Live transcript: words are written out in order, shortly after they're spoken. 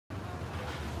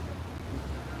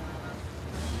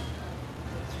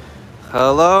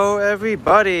Hello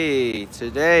everybody!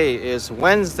 Today is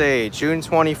Wednesday, June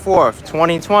 24th,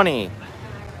 2020,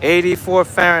 84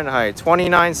 Fahrenheit,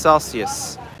 29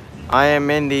 Celsius. I am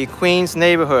in the Queens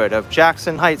neighborhood of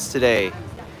Jackson Heights today,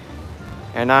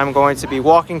 and I'm going to be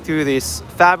walking through this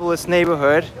fabulous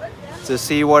neighborhood to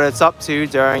see what it's up to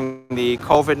during the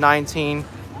COVID-19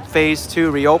 Phase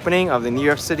 2 reopening of the New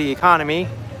York City economy.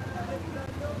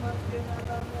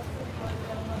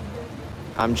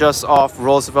 I'm just off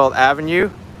Roosevelt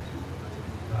Avenue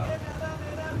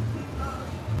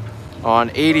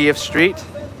on 80th Street.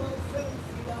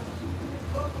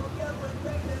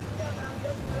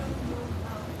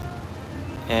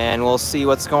 And we'll see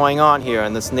what's going on here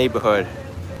in this neighborhood.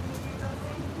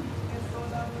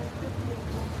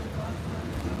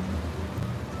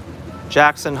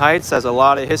 Jackson Heights has a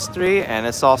lot of history, and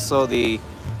it's also the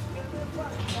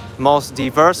most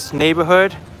diverse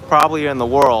neighborhood probably in the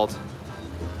world.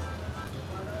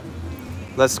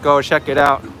 Let's go check it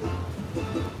out.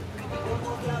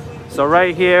 So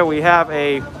right here we have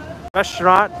a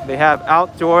restaurant. They have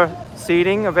outdoor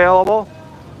seating available.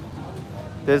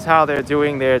 This is how they're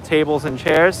doing their tables and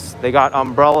chairs. They got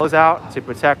umbrellas out to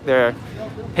protect their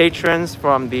patrons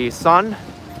from the sun.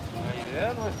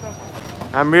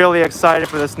 I'm really excited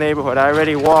for this neighborhood. I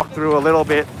already walked through a little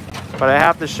bit, but I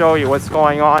have to show you what's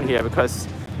going on here because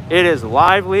it is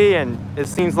lively and it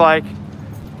seems like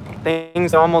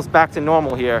things are almost back to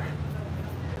normal here.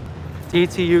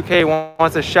 DTUK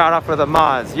wants a shout out for the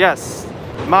mods. Yes,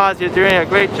 mods, you're doing a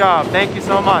great job. Thank you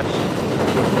so much.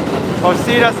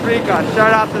 Osidas Rica,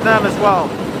 shout out to them as well.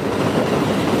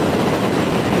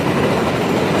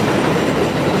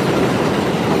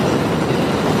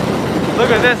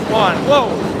 Look at this one. Whoa!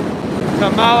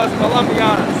 Tamales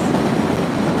Colombianas.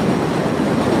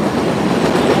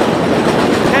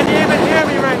 Can you even hear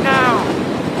me right now?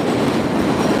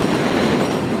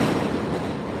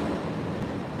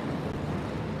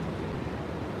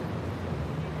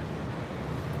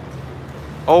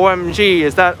 OMG,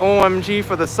 is that OMG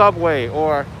for the subway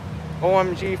or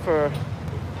OMG for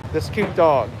this cute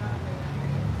dog?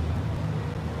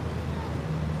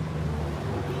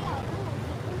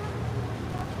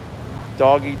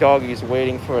 Doggy's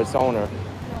waiting for its owner.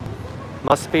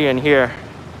 Must be in here.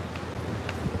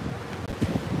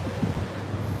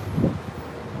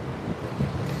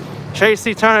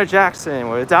 Tracy Turner Jackson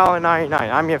with $1.99.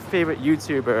 I'm your favorite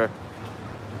YouTuber.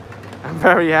 I'm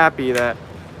very happy that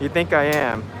you think I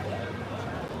am.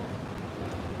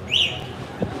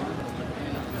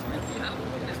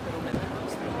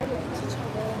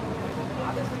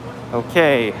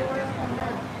 Okay.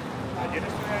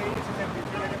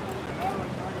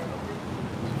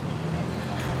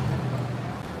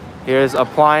 Here's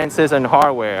appliances and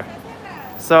hardware.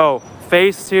 So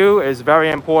phase 2 is very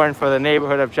important for the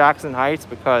neighborhood of Jackson Heights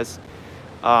because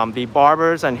the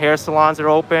barbers and hair salons are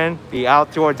open, the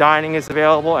outdoor dining is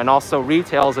available, and also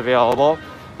retail is available,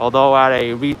 although at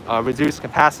a reduced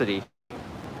capacity.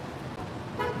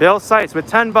 Bill Sites with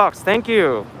 10 bucks, thank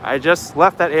you. I just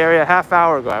left that area a half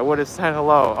hour ago. I would have said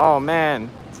hello. Oh man.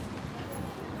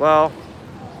 Well,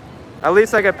 at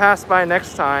least I could pass by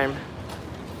next time.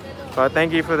 But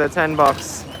thank you for the 10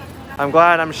 bucks. I'm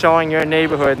glad I'm showing your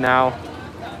neighborhood now.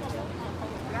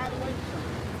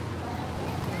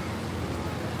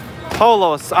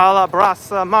 Polos a la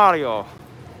Brasa Mario.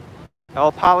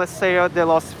 El Palacio de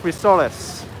los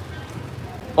Frisoles.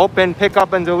 Open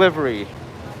pickup and delivery.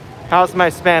 How's my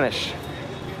Spanish?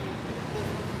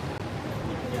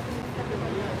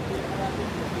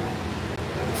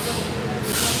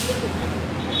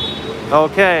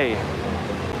 Okay.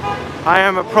 I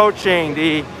am approaching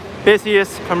the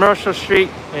busiest commercial street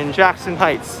in Jackson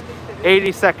Heights,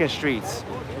 82nd Street.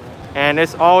 And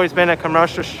it's always been a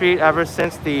commercial street ever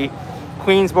since the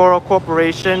Queensboro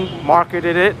Corporation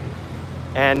marketed it,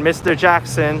 and Mr.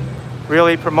 Jackson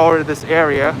really promoted this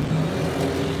area.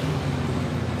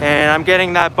 And I'm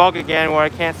getting that bug again where I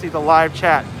can't see the live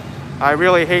chat. I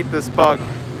really hate this bug,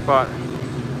 but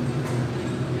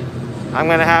I'm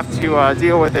gonna have to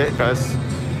deal with it because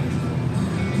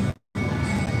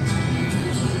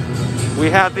we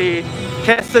have the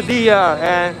quesadilla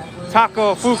and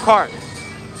taco food cart,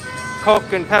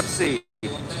 Coke and Pepsi.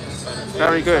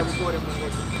 Very good.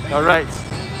 All right.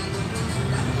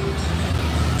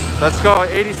 Let's go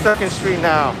 82nd Street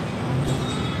now.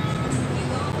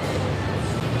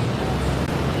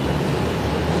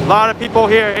 A lot of people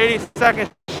here,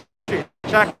 82nd Street.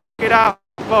 Check it out,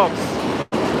 folks.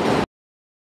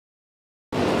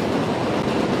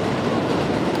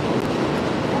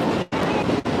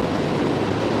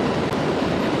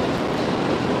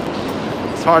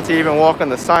 It's hard to even walk on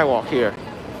the sidewalk here.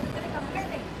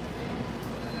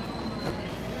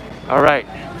 All right,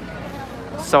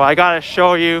 so I gotta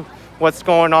show you what's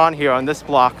going on here on this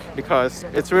block because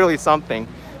it's really something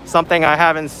I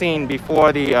haven't seen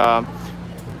before the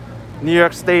New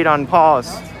York State on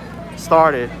pause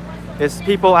started. Is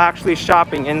people actually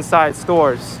shopping inside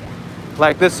stores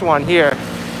like this one here.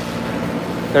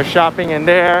 They're shopping in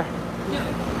there.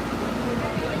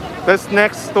 This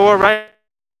next store right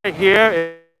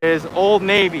here is Old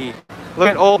Navy. Look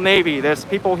at Old Navy. There's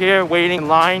people here waiting in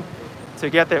line to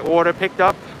get their order picked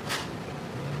up.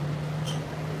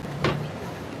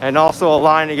 And also a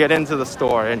line to get into the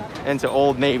store and into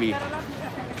Old Navy.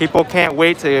 People can't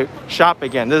wait to shop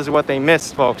again. This is what they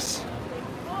missed, folks.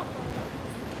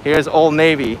 Here's Old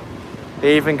Navy.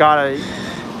 They even got a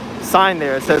sign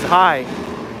there. It says, hi.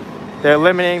 They're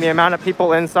limiting the amount of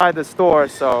people inside the store,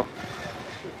 so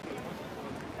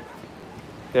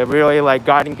they're really like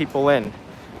guiding people in.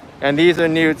 And these are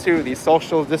new too, these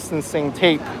social distancing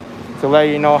tape to let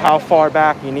you know how far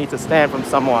back you need to stand from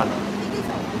someone.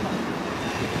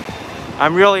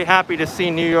 I'm really happy to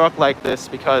see New York like this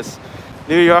because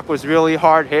New York was really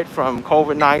hard hit from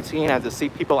COVID-19, and to see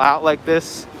people out like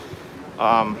this,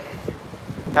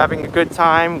 having a good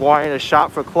time, wanting to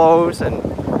shop for clothes and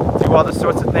do other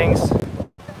sorts of things,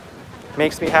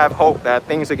 makes me have hope that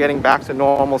things are getting back to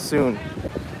normal soon.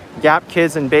 Gap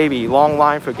Kids and Baby, long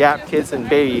line for Gap Kids and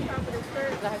Baby.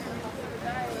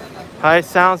 Hi,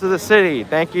 Sounds of the City,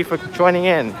 thank you for joining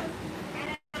in.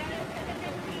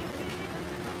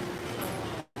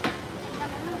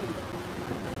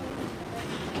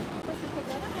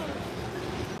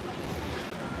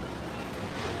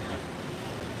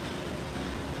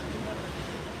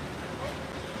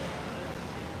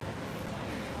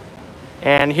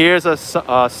 And here's a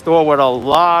store with a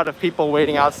lot of people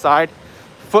waiting outside.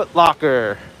 Foot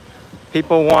Locker.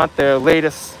 People want their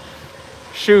latest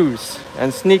shoes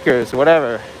and sneakers,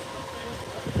 whatever.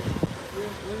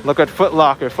 Look at Foot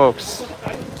Locker, folks.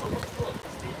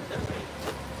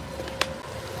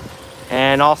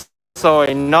 And also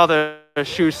another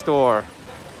shoe store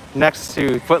next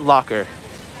to Foot Locker.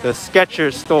 The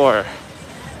Skechers store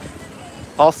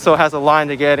also has a line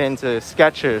to get into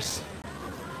Skechers.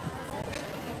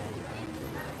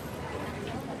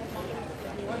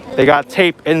 They got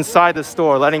tape inside the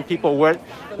store letting people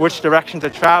which direction to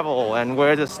travel and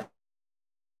where to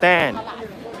stand.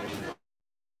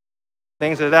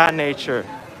 Things of that nature.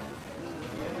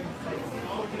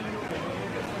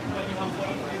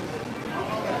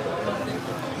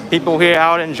 People here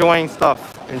out enjoying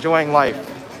stuff, enjoying life.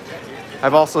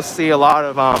 I've also seen a lot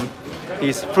of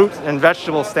these fruit and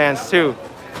vegetable stands too.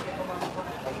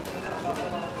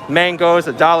 Mangoes,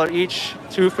 $1 each,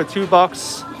 2 for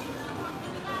 $2.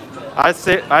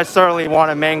 I certainly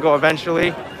want a mango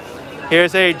eventually.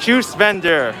 Here's a juice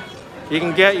vendor. You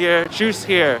can get your juice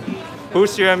here.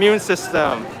 Boost your immune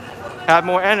system. Have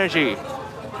more energy.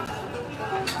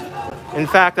 In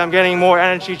fact, I'm getting more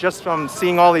energy just from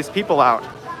seeing all these people out.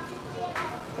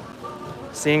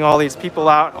 Seeing all these people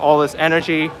out, all this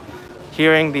energy,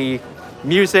 hearing the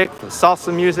music, the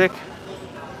salsa music.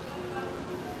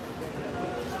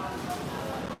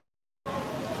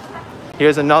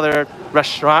 Here's another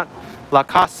restaurant. La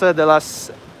Casa de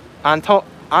los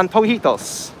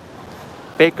Antojitos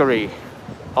Bakery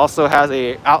also has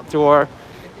a outdoor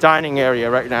dining area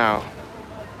right now.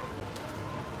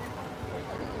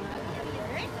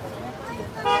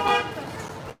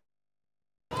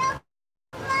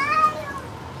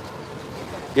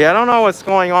 Yeah, I don't know what's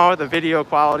going on with the video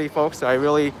quality, folks. I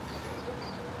really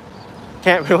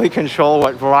can't really control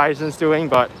what Verizon's doing,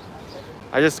 but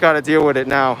I just got to deal with it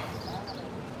now.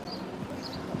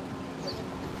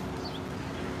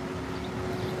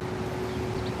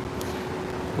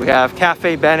 We have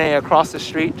Cafe Bene across the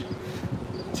street,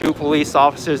 2 police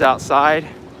officers outside.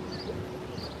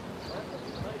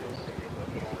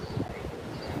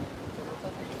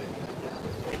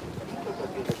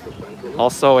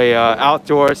 Also a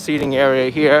outdoor seating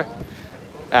area here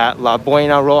at La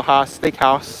Buena Roja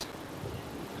Steakhouse.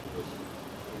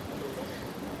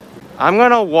 I'm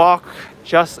gonna walk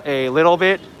just a little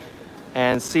bit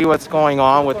and see what's going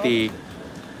on with the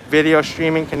video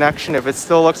streaming connection. If it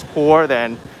still looks poor,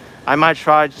 then I might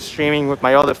try streaming with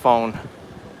my other phone.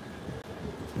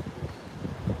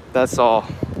 That's all.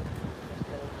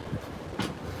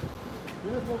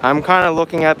 I'm kind of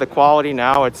looking at the quality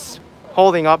now. It's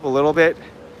holding up a little bit,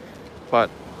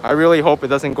 but I really hope it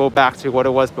doesn't go back to what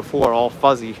it was before, all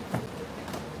fuzzy.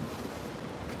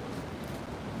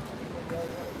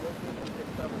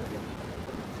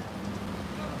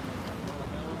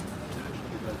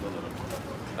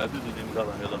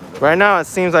 Right now it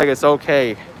seems like it's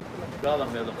okay.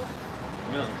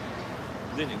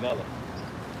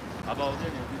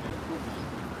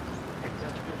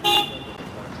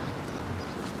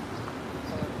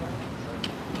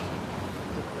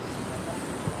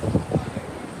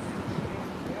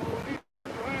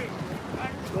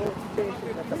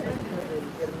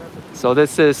 So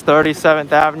this is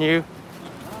 37th Avenue.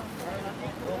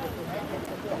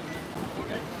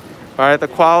 All right, the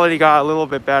quality got a little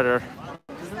bit better.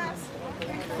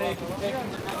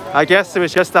 I guess it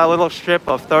was just that little strip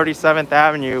of 37th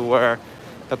Avenue where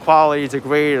the quality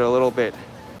degraded a little bit.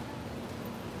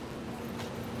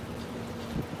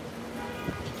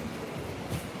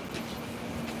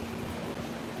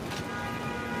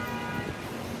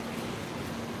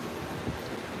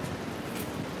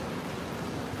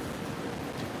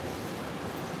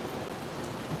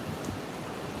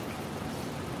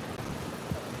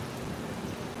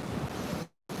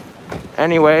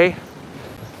 Anyway,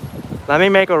 let me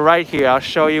make a right here. I'll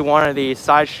show you one of the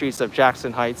side streets of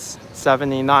Jackson Heights,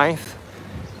 79th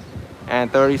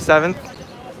and 37th,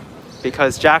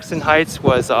 because Jackson Heights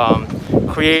was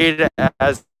created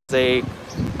as a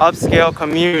upscale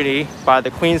community by the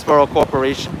Queensboro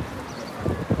Corporation.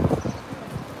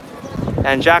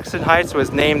 And Jackson Heights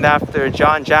was named after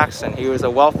John Jackson. He was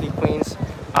a wealthy Queens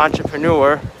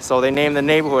entrepreneur, so they named the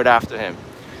neighborhood after him.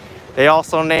 They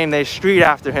also named a street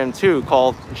after him too,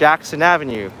 called Jackson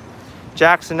Avenue.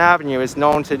 Jackson Avenue is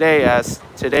known today as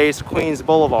today's Queens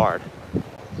Boulevard.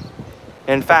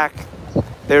 In fact,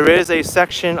 there is a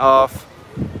section of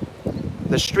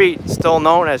the street still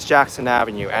known as Jackson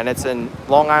Avenue, and it's in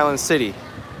Long Island City.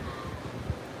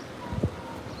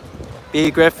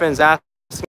 B. Griffin's asking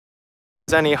if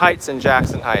there's any heights in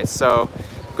Jackson Heights. So,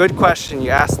 good question,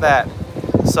 you asked that.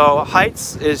 So,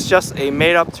 heights is just a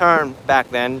made-up term back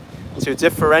then to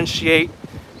differentiate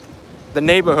the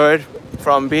neighborhood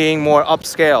from being more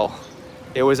upscale.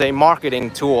 It was a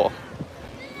marketing tool.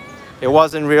 It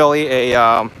wasn't really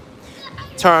a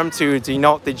term to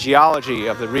denote the geology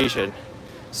of the region.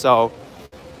 So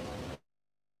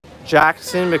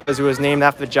Jackson because it was named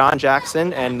after John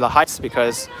Jackson, and the Heights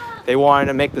because they wanted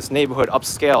to make this neighborhood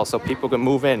upscale so people could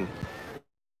move in.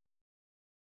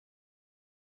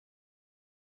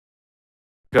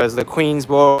 Because the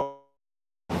Queensboro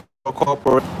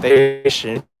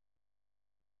Corporation.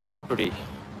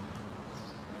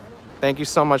 Thank you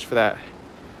so much for that.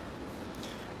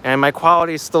 And my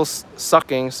quality is still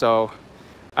sucking, so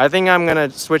I think I'm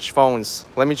gonna switch phones.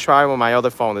 Let me try with my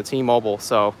other phone, the T-Mobile.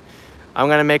 So I'm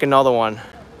gonna make another one.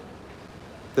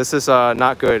 This is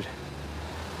not good.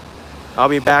 I'll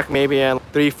be back maybe in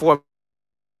 3-4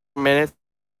 minutes.